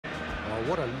Well,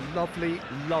 what a lovely,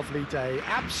 lovely day.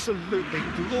 Absolutely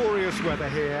glorious weather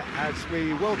here as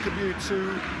we welcome you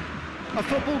to a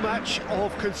football match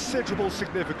of considerable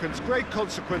significance, great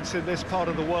consequence in this part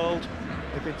of the world.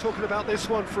 They've been talking about this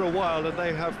one for a while and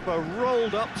they have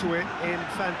rolled up to it in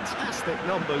fantastic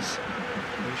numbers.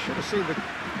 You should have seen the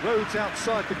roads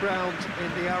outside the ground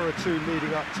in the hour or two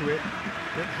leading up to it.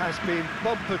 It has been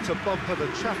bumper to bumper, the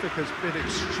traffic has been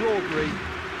extraordinary,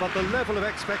 but the level of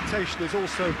expectation is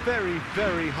also very,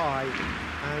 very high.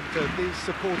 And these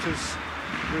supporters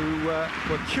who were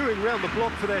queuing round the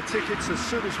block for their tickets as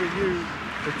soon as we knew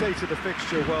the date of the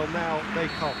fixture, well, now they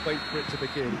can't wait for it to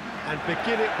begin. And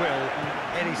begin it will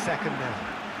any second now.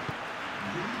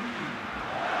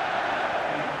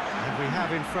 And we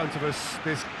have in front of us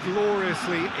this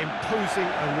gloriously imposing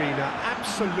arena,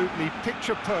 absolutely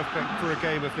picture-perfect for a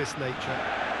game of this nature.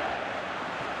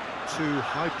 Two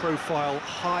high-profile,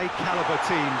 high-caliber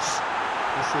teams.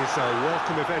 This is a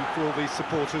welcome event for all these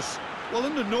supporters. Well,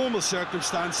 under normal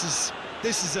circumstances,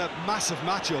 this is a massive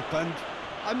matchup, and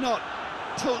I'm not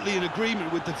totally in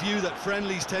agreement with the view that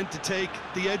friendlies tend to take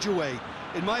the edge away.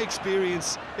 In my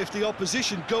experience, if the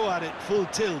opposition go at it full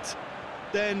tilt,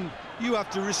 then you have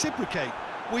to reciprocate.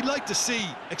 We'd like to see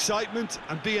excitement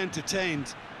and be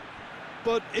entertained,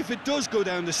 but if it does go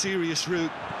down the serious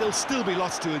route, there'll still be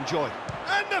lots to enjoy.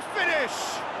 And the finish!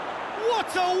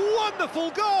 What a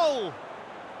wonderful goal!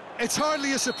 It's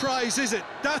hardly a surprise, is it?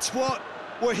 That's what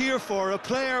we're here for, a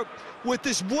player with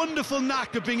this wonderful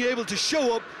knack of being able to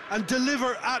show up and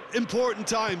deliver at important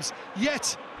times.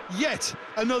 Yet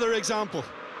another example.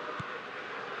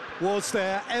 Was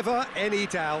there ever any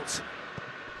doubt?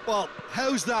 Well,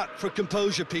 how's that for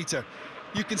composure, Peter?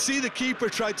 You can see the keeper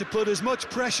tried to put as much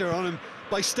pressure on him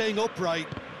by staying upright,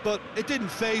 but it didn't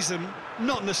faze him,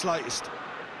 not in the slightest.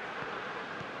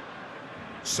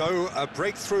 So, a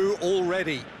breakthrough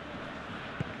already.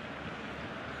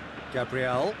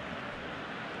 Gabriel.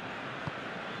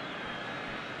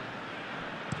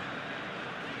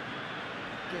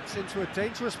 Gets into a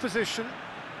dangerous position.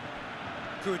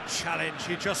 Good challenge,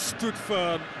 he just stood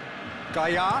firm.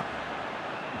 Gaia.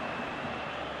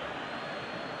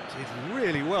 Did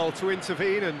really well to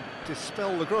intervene and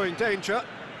dispel the growing danger.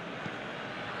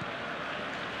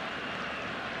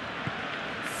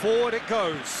 Forward it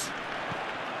goes.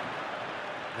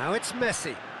 Now it's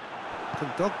Messi.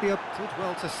 Kondogbia did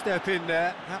well to step in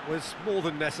there. That was more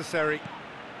than necessary.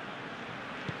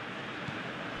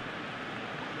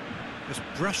 Just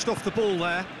brushed off the ball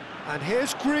there. And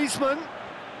here's Griezmann.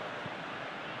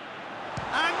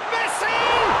 And Messi!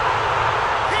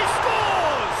 He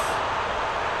scores!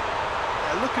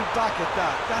 Yeah, looking back at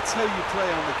that, that's how you play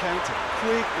on the counter.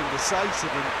 Quick and decisive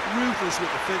and ruthless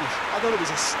with the finish. I thought it was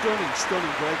a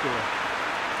stunning breakaway.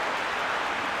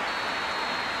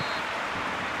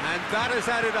 And that has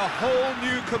added a whole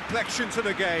new complexion to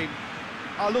the game.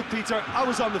 Look, Peter, I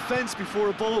was on the fence before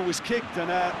a ball was kicked, and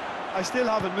I still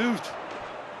haven't moved.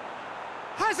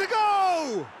 Has a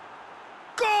go!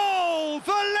 Goal,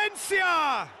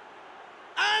 Valencia!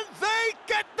 And they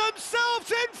get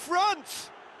themselves in front!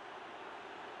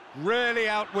 Really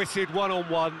outwitted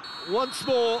one-on-one. Once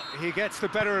more, he gets the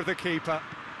better of the keeper.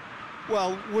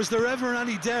 Well, was there ever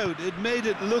any doubt? It made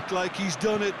it look like he's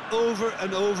done it over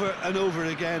and over and over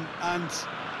again, and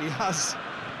he has.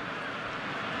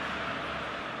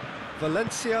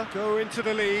 Valencia go into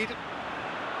the lead.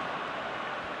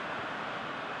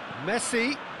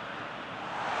 Messi.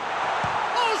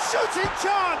 Oh, shooting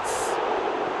chance!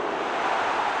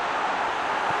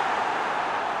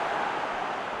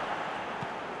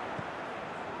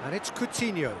 And it's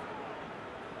Coutinho.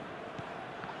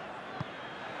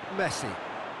 Messi.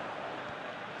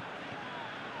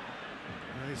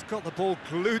 He's got the ball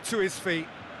glued to his feet.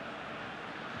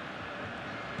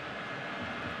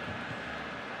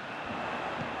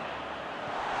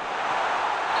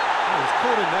 Oh, he's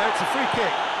caught in there, it's a free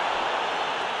kick.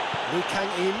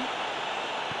 Lukang in.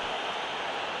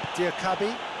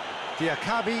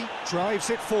 Diakabi drives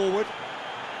it forward.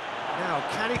 Now,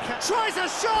 can he tries a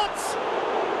shot!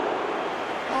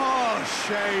 Oh,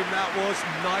 shame, that was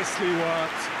nicely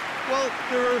worked. Well,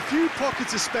 there are a few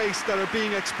pockets of space that are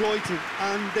being exploited,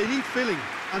 and they need filling,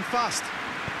 and fast.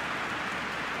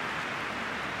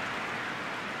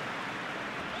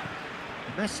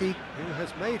 Messi, who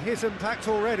has made his impact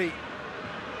already.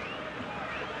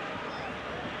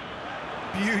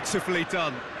 Beautifully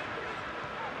done.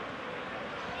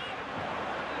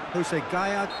 Jose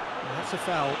Gaia, that's a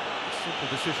foul. Simple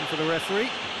decision for the referee.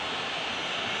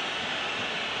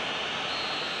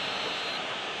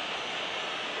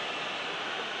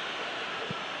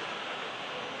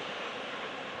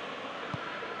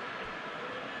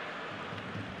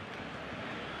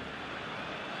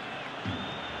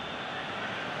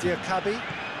 Diakabi.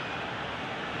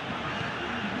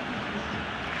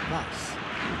 That's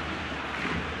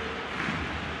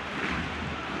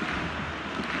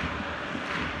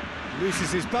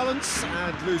loses his balance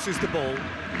and loses the ball.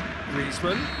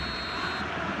 Griezmann.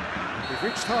 We've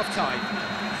reached half-time.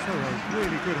 So a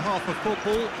really good half of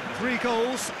football. 3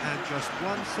 goals and just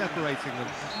one separating them.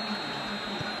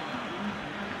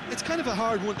 It's kind of a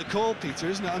hard one to call, Peter,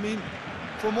 isn't it? I mean,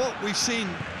 from what we've seen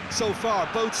so far,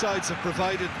 both sides have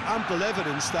provided ample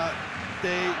evidence that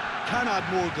they can add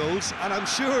more goals, and I'm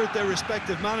sure their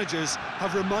respective managers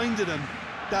have reminded them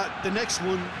that the next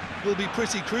one will be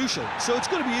pretty crucial. So it's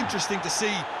going to be interesting to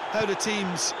see how the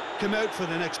teams come out for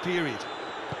the next period.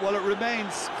 Well, it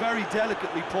remains very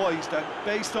delicately poised, and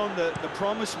based on the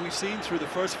promise we've seen through the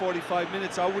first 45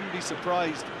 minutes, I wouldn't be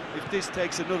surprised if this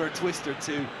takes another twist or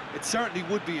two. It certainly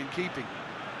would be in keeping.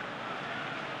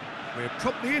 We're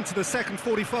promptly into the second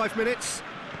 45 minutes.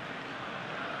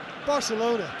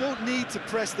 Barcelona don't need to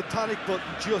press the panic button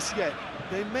just yet.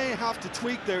 They may have to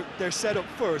tweak their setup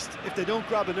first if they don't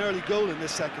grab an early goal in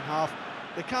this second half.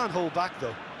 They can't hold back,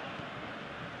 though.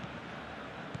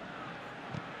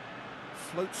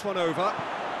 Floats one over.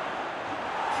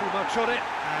 Too much on it,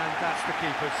 and that's the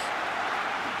keeper's.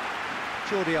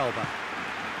 Jordi Alba.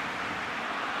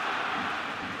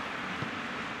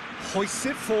 Hoists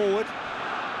it forward.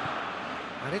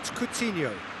 And it's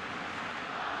Coutinho.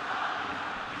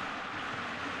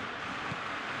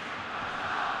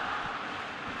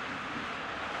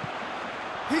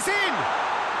 He's in!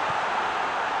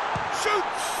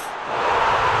 Shoots!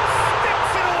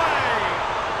 Sticks it away!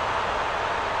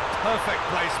 Perfect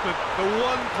placement, the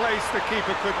one place the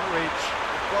keeper couldn't reach.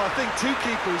 Well, I think 2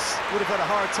 keepers would have had a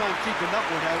hard time keeping that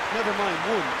one out, never mind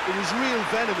 1. It was real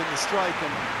venom in the strike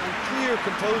and clear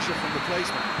composure from the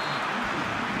placement.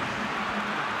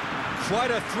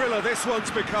 Quite a thriller this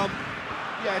one's become.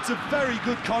 Yeah, it's a very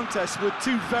good contest with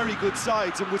 2 very good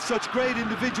sides, and with such great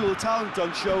individual talent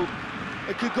on show,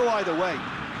 it could go either way.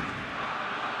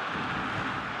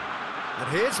 And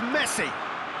here's Messi.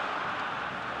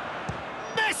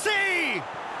 Messi!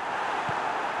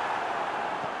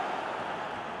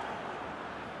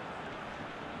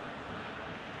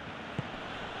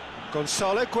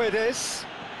 Gonzalo Guedes.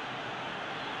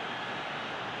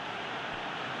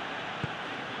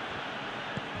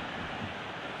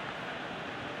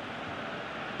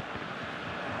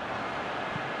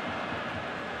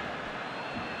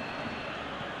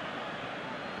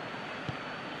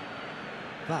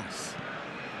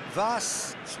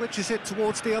 Vas switches it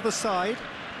towards the other side.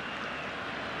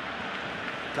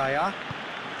 Daya,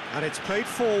 and it's played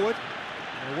forward.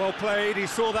 Well played, he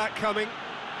saw that coming.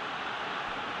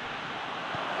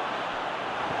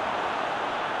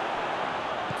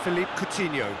 Philippe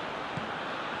Coutinho.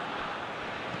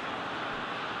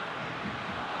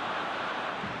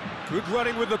 Good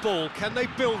running with the ball, can they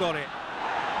build on it?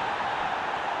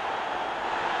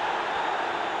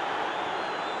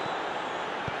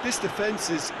 This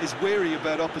defence is wary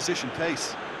about opposition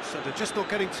pace. So they're just not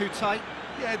getting too tight?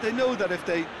 Yeah, they know that if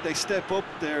they step up,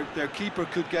 their keeper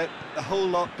could get a whole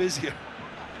lot busier.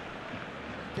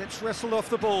 Gets wrestled off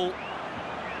the ball.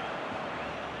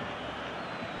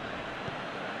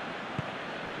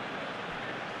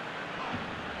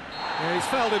 Yeah, he's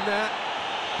fouled him there.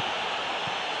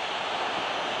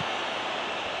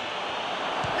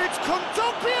 It's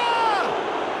Kondogbia!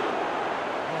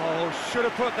 Oh, should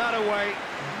have put that away.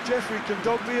 Jeffrey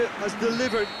Kondogbia has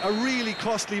delivered a really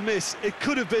costly miss. It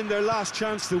could have been their last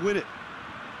chance to win it.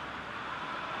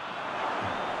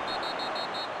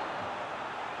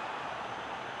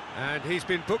 And he's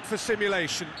been booked for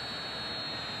simulation.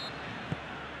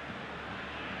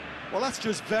 Well, that's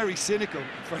just very cynical.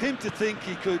 For him to think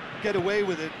he could get away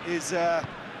with it is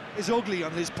ugly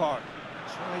on his part.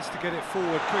 Tries to get it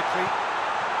forward quickly.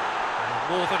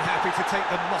 More than happy to take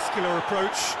the muscular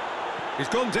approach. He's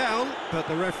gone down, but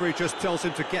the referee just tells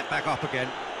him to get back up again.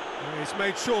 And he's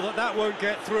made sure that that won't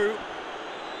get through.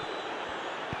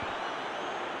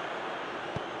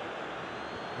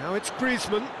 Now it's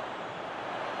Griezmann.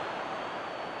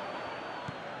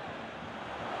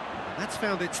 That's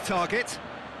found its target.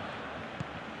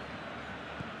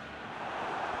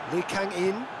 Lee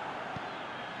Kang-in.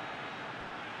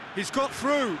 He's got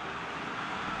through.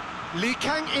 Lee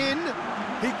Kang-in.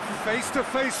 He face to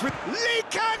face with Lee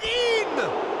Kang-in!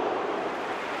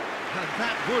 And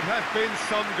that would have been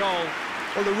some goal.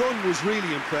 Well, the run was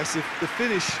really impressive. The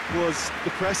finish was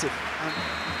depressive. And